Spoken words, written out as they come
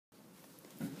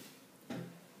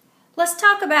Let's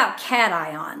talk about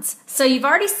cations. So you've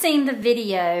already seen the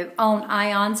video on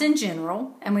ions in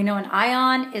general, and we know an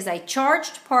ion is a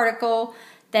charged particle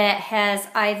that has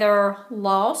either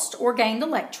lost or gained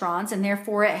electrons, and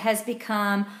therefore it has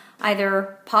become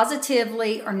either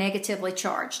positively or negatively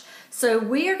charged. So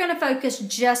we are going to focus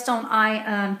just on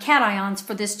cations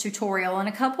for this tutorial, and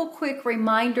a couple quick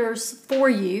reminders for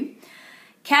you.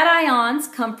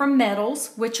 Cations come from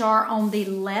metals, which are on the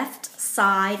left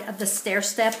side of the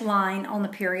stair-step line on the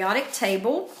periodic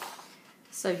table.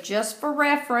 So just for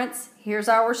reference, here's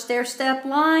our stair-step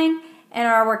line, and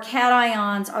our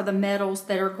cations are the metals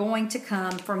that are going to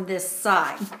come from this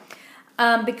side.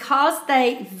 Because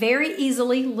they very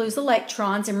easily lose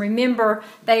electrons, and remember,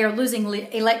 they are losing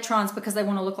electrons because they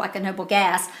want to look like a noble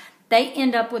gas, they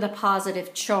end up with a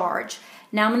positive charge.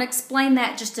 Now I'm going to explain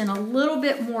that just in a little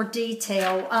bit more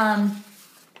detail.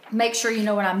 Make sure you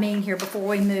know what I mean here before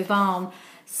we move on.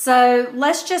 So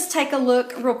let's just take a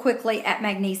look real quickly at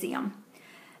magnesium.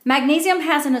 Magnesium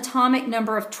has an atomic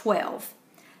number of 12.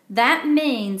 That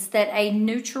means that a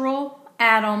neutral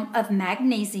atom of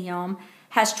magnesium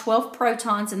has 12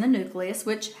 protons in the nucleus,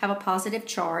 which have a positive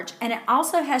charge, and it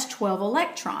also has 12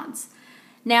 electrons.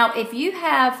 Now, if you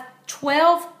have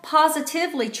 12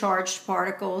 positively charged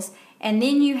particles and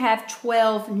then you have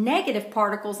 12 negative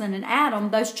particles in an atom,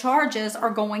 those charges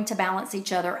are going to balance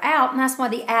each other out, and that's why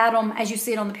the atom, as you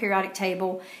see it on the periodic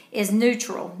table, is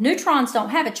neutral. Neutrons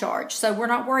don't have a charge, so we're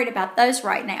not worried about those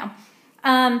right now.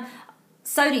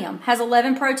 Sodium has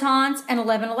 11 protons and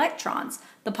 11 electrons.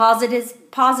 The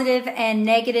positive and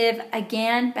negative,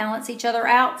 again, balance each other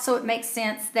out, so it makes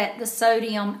sense that the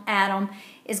sodium atom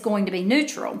is going to be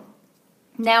neutral.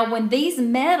 Now, when these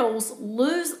metals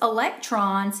lose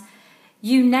electrons,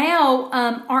 you now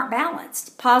aren't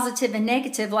balanced, positive and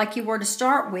negative, like you were to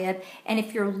start with. And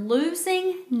if you're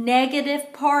losing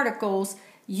negative particles,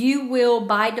 you will,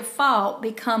 by default,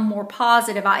 become more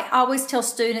positive. I always tell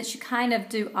students you kind of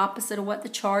do opposite of what the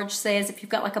charge says. If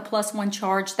you've got like a +1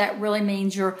 charge, that really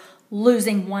means you're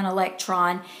losing 1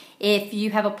 electron. If you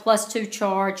have a +2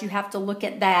 charge, you have to look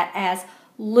at that as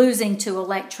losing 2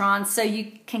 electrons. So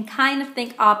you can kind of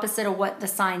think opposite of what the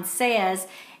sign says,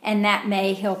 and that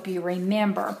may help you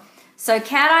remember. So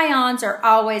cations are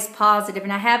always positive,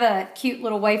 and I have a cute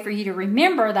little way for you to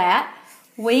remember that.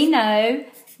 We know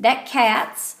that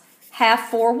cats have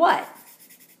 4 what?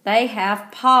 They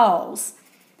have paws.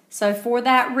 So for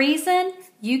that reason,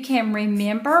 you can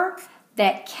remember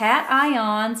that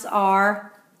cations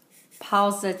are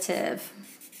positive.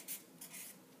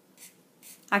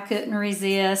 I couldn't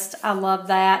resist. I love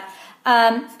that.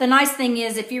 The nice thing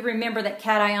is, if you remember that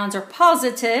cations are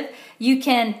positive, you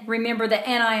can remember that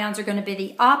anions are going to be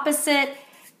the opposite,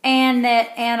 and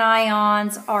that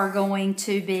anions are going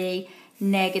to be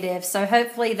negative. So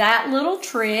hopefully that little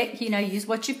trick, use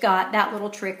what you've got, that little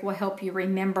trick will help you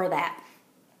remember that.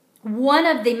 One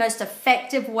of the most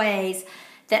effective ways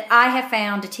that I have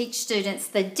found to teach students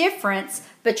the difference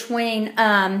between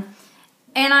anions,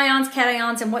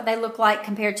 cations, and what they look like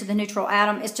compared to the neutral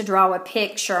atom is to draw a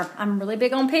picture. I'm really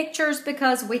big on pictures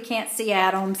because we can't see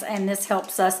atoms, and this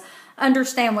helps us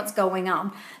understand what's going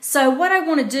on. So what I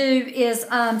want to do is,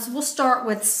 so we'll start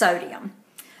with sodium.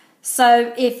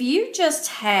 So if you just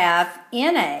have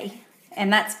Na,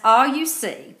 and that's all you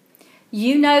see,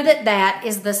 you know that that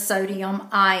is the sodium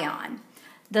ion.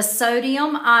 The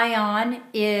sodium ion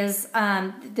is,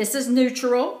 this is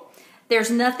neutral.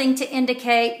 There's nothing to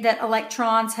indicate that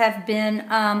electrons have been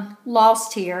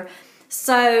lost here.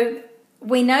 So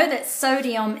we know that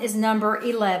sodium is number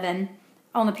 11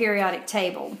 on the periodic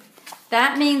table.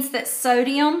 That means that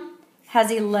sodium has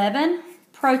 11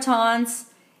 protons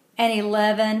and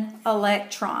 11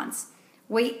 electrons.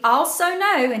 We also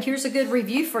know, and here's a good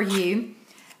review for you,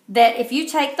 that if you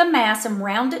take the mass and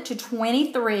round it to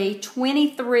 23,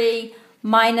 23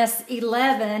 minus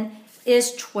 11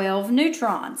 is 12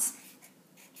 neutrons.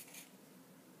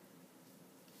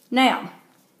 Now,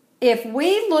 if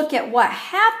we look at what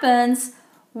happens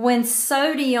when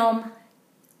sodium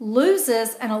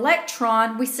loses an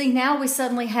electron, we see now we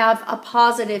suddenly have a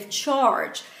positive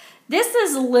charge. This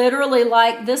is literally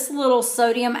like this little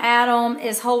sodium atom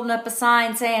is holding up a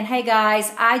sign saying, hey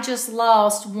guys, I just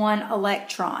lost 1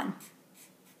 electron.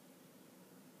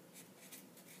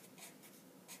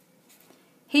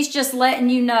 He's just letting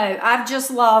you know, I've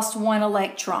just lost 1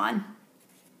 electron.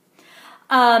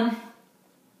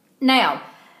 Now,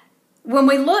 when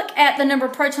we look at the number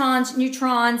of protons,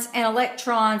 neutrons, and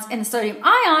electrons in the sodium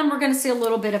ion, we're going to see a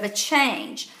little bit of a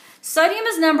change. Sodium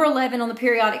is number 11 on the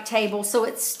periodic table, so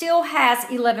it still has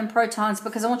 11 protons,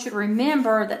 because I want you to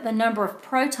remember that the number of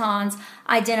protons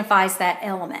identifies that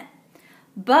element.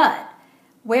 But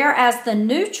Whereas the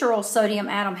neutral sodium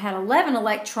atom had 11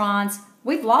 electrons,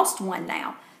 we've lost one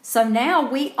now. So now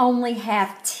we only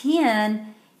have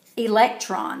 10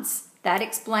 electrons. That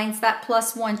explains that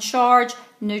 +1 charge.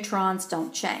 Neutrons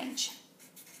don't change.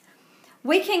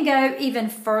 We can go even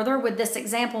further with this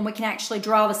example, and we can actually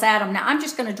draw this atom. Now, I'm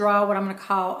just going to draw what I'm going to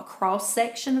call a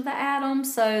cross-section of the atom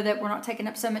so that we're not taking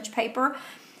up so much paper.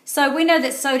 So we know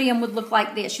that sodium would look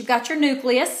like this. You've got your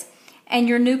nucleus, and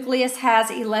your nucleus has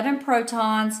 11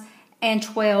 protons and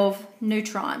 12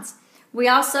 neutrons. We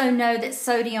also know that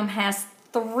sodium has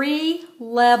 3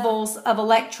 levels of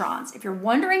electrons. If you're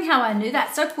wondering how I knew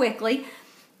that so quickly,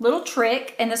 little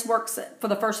trick, and this works for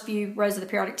the first few rows of the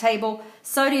periodic table.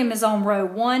 Sodium is on row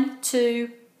 1, 2,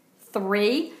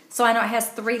 3, so I know it has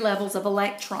 3 levels of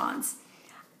electrons.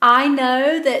 I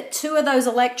know that 2 of those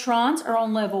electrons are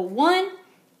on level 1,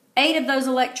 8 of those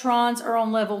electrons are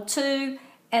on level 2,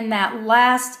 and that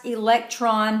last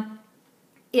electron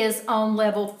is on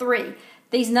level 3.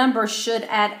 These numbers should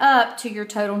add up to your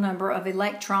total number of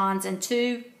electrons, and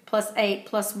 2 plus 8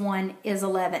 plus 1 is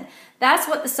 11. That's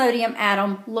what the sodium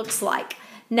atom looks like.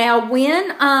 Now, when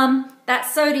that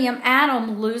sodium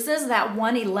atom loses that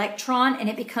 1 electron and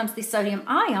it becomes the sodium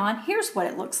ion, here's what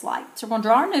it looks like. So we're going to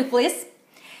draw our nucleus,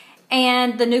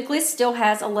 and the nucleus still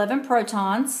has 11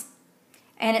 protons,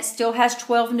 and it still has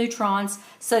 12 neutrons.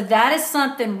 So that is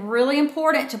something really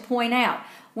important to point out.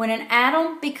 When an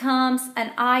atom becomes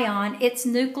an ion, its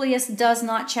nucleus does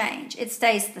not change. It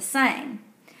stays the same.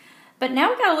 But now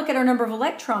we've got to look at our number of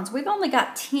electrons. We've only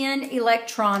got 10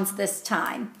 electrons this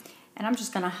time. And I'm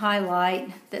just going to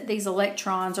highlight that these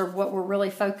electrons are what we're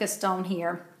really focused on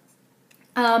here.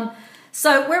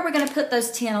 So where are we going to put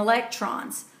those 10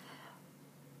 electrons?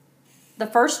 The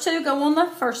first 2 go on the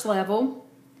first level.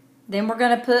 Then we're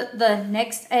going to put the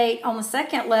next 8 on the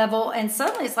second level. And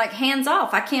suddenly it's like hands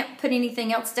off. I can't put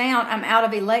anything else down. I'm out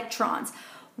of electrons.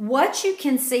 What you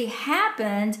can see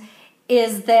happened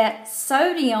is that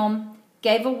sodium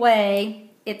gave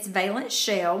away its valence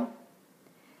shell.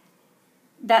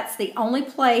 That's the only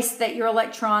place that your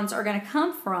electrons are going to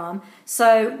come from.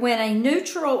 So when a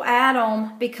neutral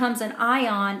atom becomes an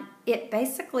ion, it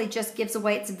basically just gives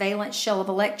away its valence shell of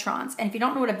electrons. And if you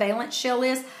don't know what a valence shell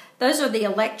is, those are the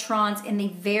electrons in the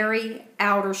very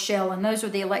outer shell, and those are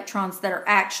the electrons that are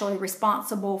actually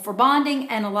responsible for bonding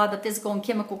and a lot of the physical and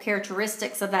chemical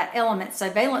characteristics of that element.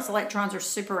 So valence electrons are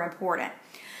super important.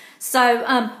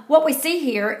 So what we see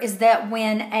here is that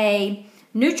when a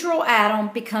neutral atom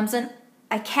becomes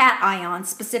a cation,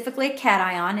 specifically a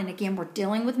cation, and again we're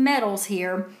dealing with metals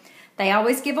here, they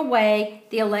always give away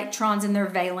the electrons in their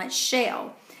valence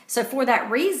shell. So for that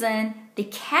reason, the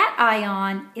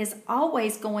cation is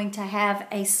always going to have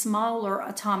a smaller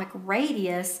atomic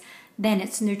radius than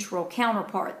its neutral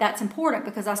counterpart. That's important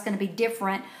because that's going to be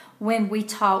different when we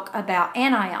talk about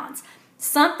anions.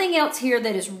 Something else here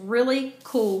that is really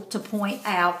cool to point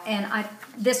out, and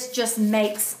this just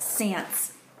makes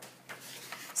sense.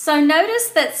 So notice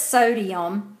that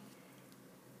sodium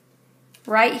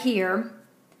right here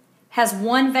has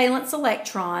 1 valence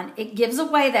electron. It gives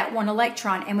away that 1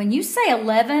 electron, and when you say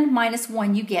 11 minus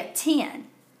 1, you get 10.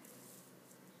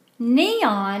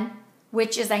 Neon,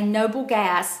 which is a noble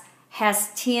gas,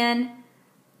 has 10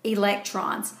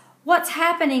 electrons. What's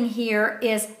happening here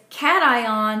is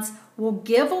cations will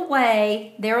give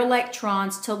away their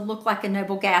electrons to look like a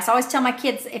noble gas. I always tell my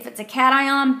kids, if it's a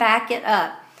cation, back it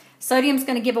up. Sodium's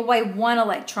going to give away 1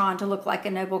 electron to look like a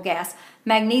noble gas.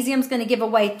 Magnesium's going to give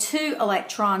away 2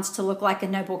 electrons to look like a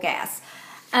noble gas.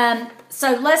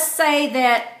 So let's say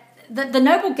that the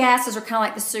noble gases are kind of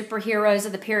like the superheroes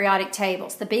of the periodic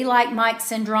tables. The be like Mike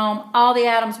syndrome, all the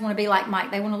atoms want to be like Mike.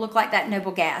 They want to look like that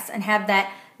noble gas and have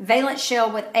that valence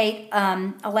shell with 8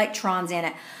 electrons in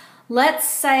it. Let's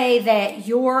say that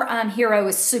your hero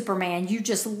is Superman. You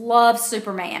just love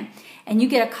Superman. And you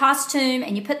get a costume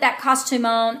and you put that costume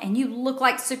on and you look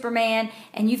like Superman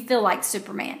and you feel like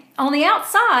Superman. On the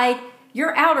outside,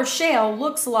 your outer shell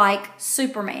looks like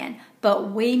Superman,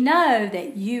 but we know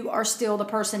that you are still the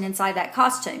person inside that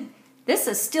costume. This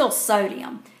is still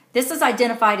sodium. This is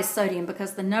identified as sodium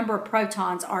because the number of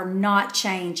protons are not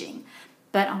changing.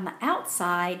 But on the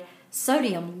outside,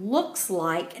 sodium looks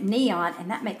like neon,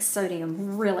 and that makes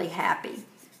sodium really happy.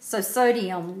 So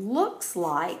sodium looks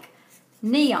like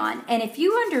neon. And if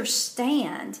you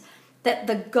understand that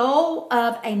the goal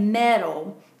of a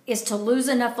metal is to lose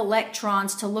enough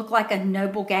electrons to look like a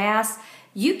noble gas,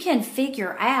 you can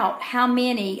figure out how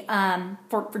many,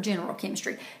 for general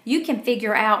chemistry, you can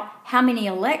figure out how many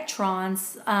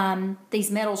electrons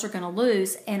these metals are going to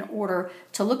lose in order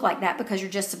to look like that, because you're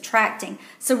just subtracting.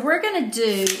 So we're going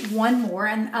to do one more,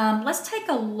 and let's take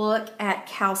a look at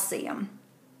calcium.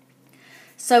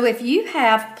 So if you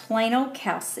have plain old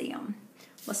calcium,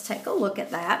 let's take a look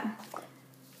at that.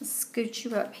 Let's scoot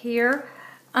you up here.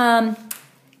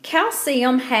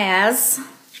 Calcium has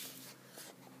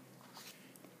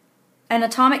an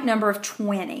atomic number of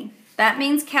 20. That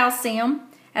means calcium,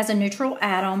 as a neutral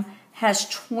atom, has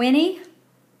 20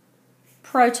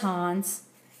 protons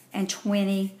and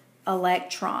 20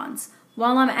 electrons.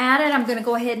 While I'm at it, I'm going to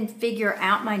go ahead and figure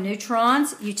out my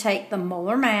neutrons. You take the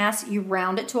molar mass, you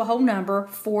round it to a whole number.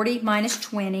 40 minus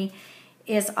 20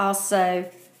 is also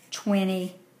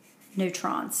 20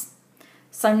 neutrons.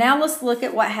 So now let's look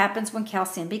at what happens when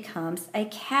calcium becomes a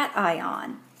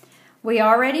cation. We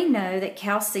already know that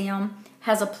calcium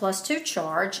has a +2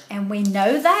 charge, and we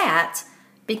know that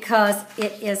because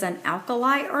it is an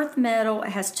alkali earth metal. It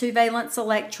has 2 valence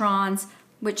electrons,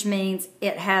 which means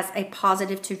it has a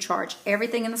 +2 charge.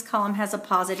 Everything in this column has a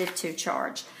 +2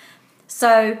 charge.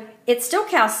 So it's still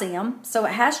calcium, so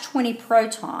it has 20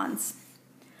 protons.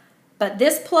 But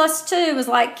this +2 is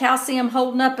like calcium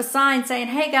holding up a sign saying,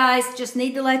 hey guys, just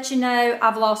need to let you know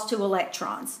I've lost 2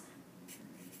 electrons.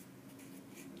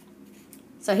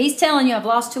 So he's telling you I've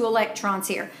lost 2 electrons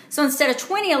here. So instead of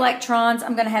 20 electrons,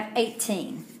 I'm going to have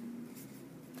 18.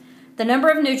 The number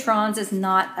of neutrons is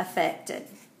not affected.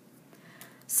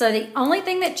 So the only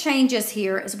thing that changes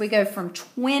here is we go from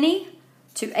 20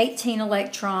 to 18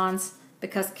 electrons,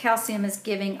 because calcium is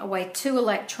giving away 2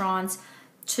 electrons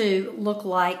to look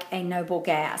like a noble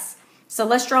gas. So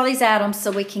let's draw these atoms so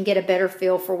we can get a better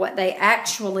feel for what they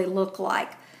actually look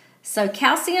like. So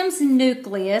calcium's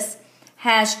nucleus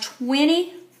has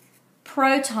 20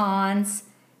 protons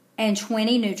and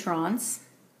 20 neutrons.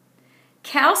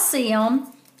 Calcium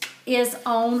is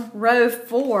on row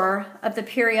 4 of the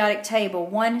periodic table.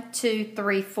 1, 2,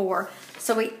 3, 4.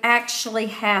 So we actually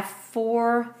have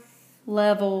 4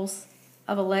 levels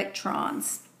of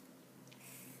electrons.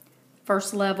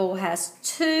 First level has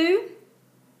 2.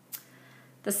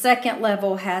 The second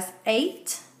level has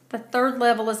 8. The third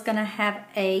level is going to have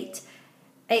 8.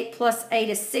 8 plus 8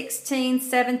 is 16,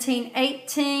 17,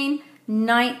 18,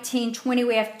 19, 20.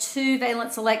 We have 2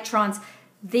 valence electrons.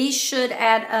 These should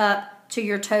add up to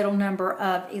your total number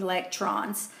of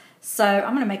electrons. So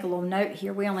I'm going to make a little note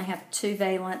here. We only have 2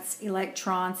 valence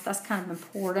electrons. That's kind of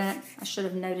important. I should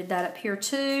have noted that up here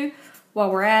too.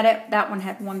 While we're at it, that one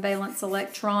had 1 valence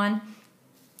electron.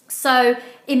 So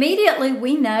immediately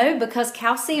we know, because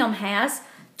calcium has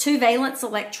 2 valence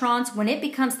electrons, when it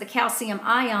becomes the calcium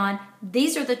ion,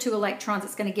 these are the 2 electrons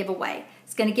it's going to give away.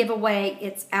 It's going to give away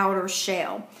its outer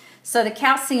shell. So the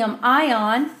calcium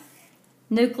ion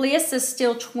nucleus is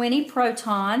still 20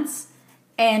 protons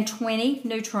and 20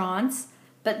 neutrons,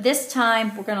 but this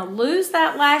time we're going to lose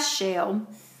that last shell.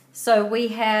 So we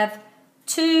have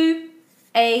 2,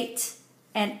 8,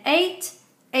 and 8.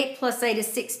 8 plus 8 is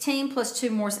 16, plus 2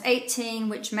 more is 18,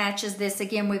 which matches this.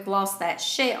 Again, we've lost that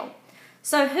shell.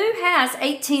 So who has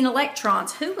 18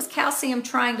 electrons? Who was calcium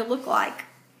trying to look like?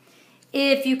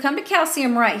 If you come to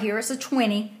calcium right here, it's a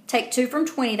 20. Take 2 from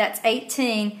 20, that's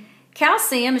 18.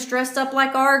 Calcium is dressed up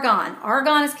like argon.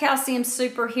 Argon is calcium's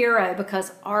superhero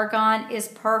because argon is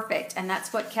perfect, and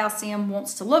that's what calcium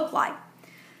wants to look like.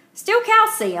 Still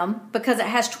calcium because it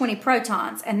has 20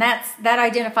 protons, and that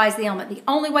identifies the element. The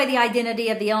only way the identity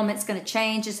of the element is going to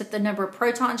change is if the number of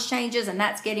protons changes, and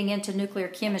that's getting into nuclear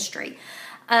chemistry.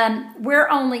 We're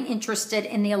only interested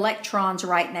in the electrons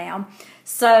right now.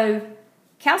 So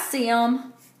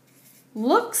calcium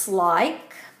looks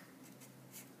like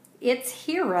its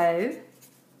hero,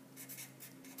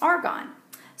 argon.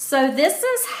 So this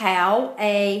is how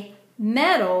a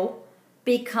metal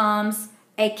becomes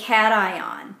a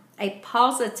cation, a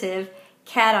positive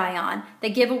cation. They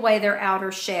give away their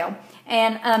outer shell.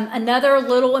 And another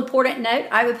little important note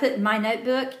I would put in my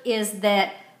notebook is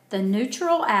that the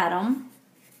neutral atom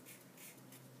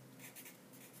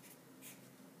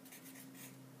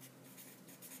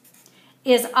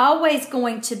is always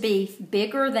going to be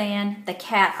bigger than the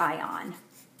cation.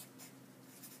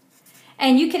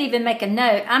 And you could even make a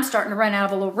note, I'm starting to run out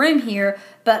of a little room here,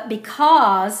 but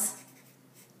because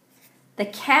the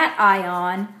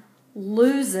cation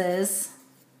loses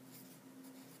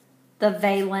the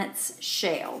valence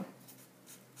shell.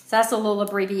 So that's a little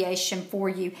abbreviation for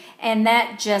you, and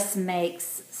that just makes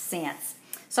sense.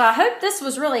 So I hope this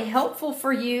was really helpful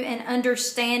for you in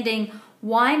understanding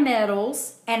why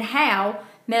metals and how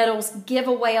metals give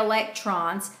away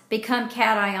electrons, become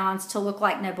cations to look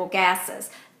like noble gases.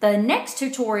 The next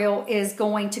tutorial is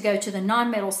going to go to the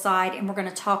nonmetal side, and we're going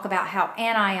to talk about how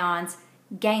anions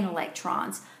gain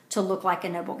electrons to look like a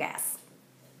noble gas.